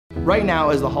Right now,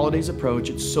 as the holidays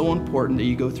approach, it's so important that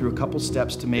you go through a couple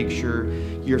steps to make sure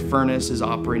your furnace is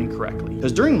operating correctly.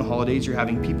 Because during the holidays, you're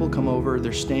having people come over,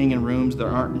 they're staying in rooms that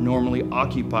aren't normally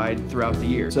occupied throughout the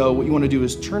year. So what you want to do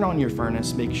is turn on your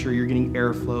furnace, make sure you're getting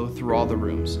airflow through all the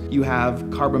rooms. You have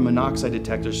carbon monoxide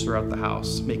detectors throughout the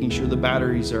house, making sure the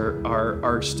batteries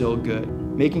are still good.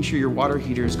 Making sure your water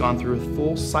heater has gone through a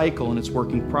full cycle and it's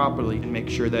working properly, and make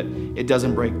sure that it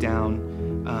doesn't break down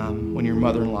when your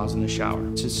mother-in-law's in the shower.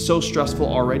 It's just so stressful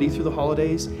already through the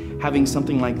holidays. Having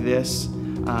something like this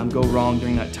go wrong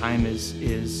during that time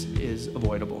is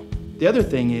avoidable. The other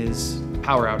thing is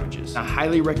power outages. I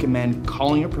highly recommend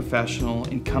calling a professional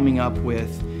and coming up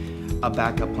with a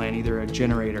backup plan, either a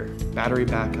generator, battery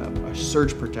backup, a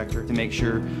surge protector, to make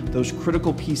sure those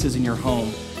critical pieces in your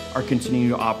home are continuing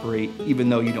to operate even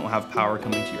though you don't have power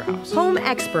coming to your house. Home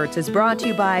Experts is brought to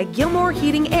you by Gilmore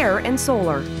Heating, Air, and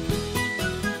Solar.